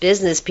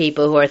business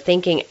people who are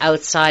thinking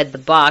outside the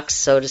box,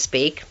 so to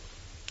speak.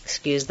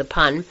 Excuse the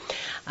pun,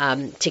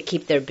 to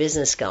keep their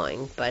business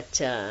going. But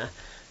they're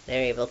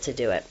able to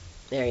do it.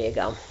 There you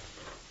go.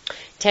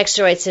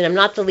 Texter writes in, I'm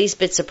not the least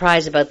bit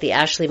surprised about the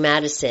Ashley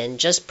Madison.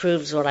 Just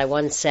proves what I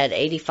once said,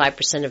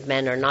 85% of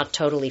men are not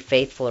totally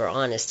faithful or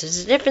honest.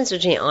 There's a difference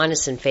between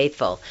honest and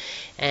faithful.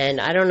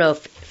 And I don't know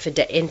if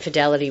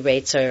infidelity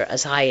rates are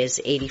as high as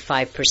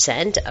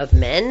 85% of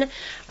men.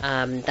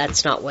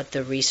 That's not what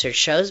the research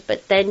shows.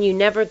 But then you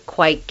never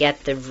quite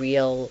get the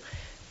real,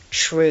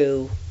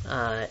 true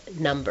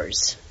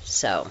numbers.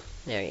 So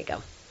there you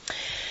go.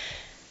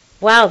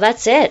 Wow,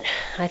 that's it.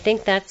 I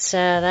think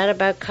that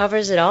about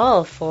covers it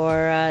all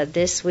for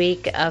this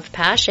week of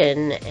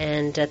Passion.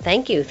 And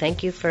thank you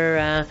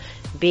for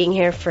being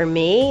here for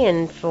me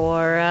and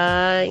for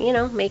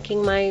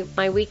making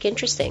my week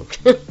interesting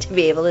to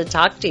be able to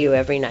talk to you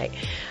every night.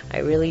 I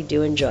really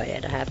do enjoy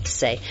it, I have to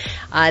say.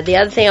 The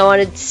other thing I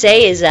wanted to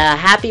say is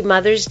Happy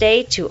Mother's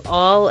Day to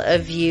all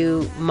of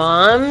you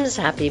moms.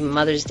 Happy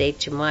Mother's Day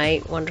to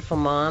my wonderful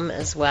mom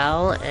as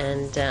well,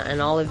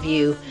 and all of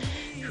you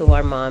who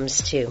are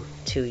moms to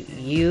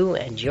you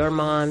and your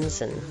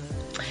moms. And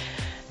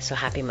so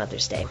happy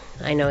Mother's Day.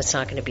 I know it's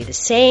not going to be the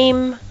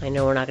same. I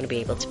know we're not going to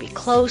be able to be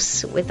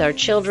close with our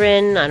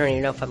children. I don't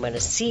even know if I'm going to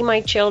see my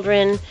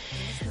children,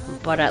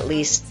 but at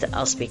least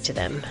I'll speak to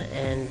them.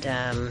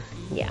 And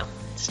yeah,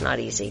 it's not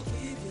easy.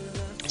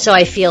 So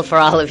I feel for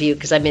all of you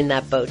because I'm in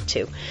that boat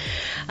too.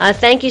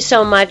 Thank you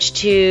so much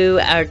to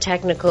our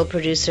technical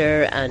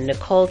producer,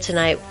 Nicole,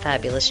 tonight.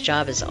 Fabulous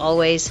job as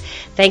always.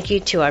 Thank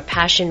you to our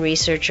passion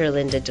researcher,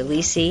 Linda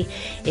DeLisi.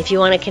 If you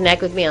want to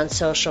connect with me on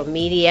social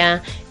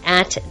media,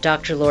 at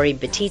Dr. Laurie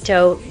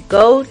Betito,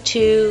 go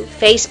to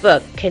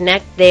Facebook,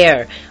 connect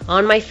there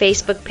on my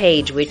Facebook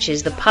page, which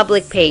is the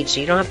public page. So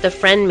you don't have to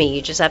friend me,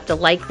 you just have to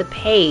like the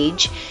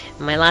page.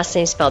 My last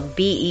name is spelled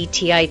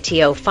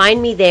Betito.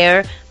 Find me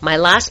there. My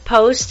last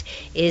post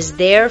is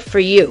there for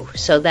you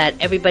so that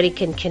everybody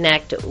can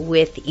connect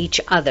with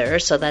each other,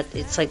 so that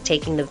it's like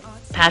taking the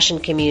Passion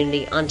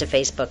community onto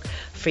Facebook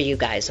for you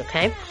guys,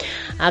 okay?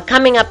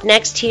 Coming up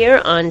next here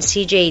on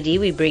CJAD,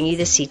 we bring you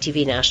the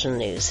CTV National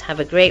News.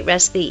 Have a great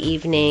rest of the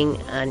evening,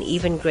 an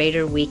even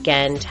greater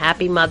weekend.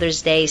 Happy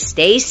Mother's Day.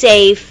 Stay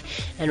safe,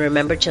 and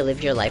remember to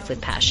live your life with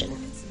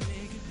passion.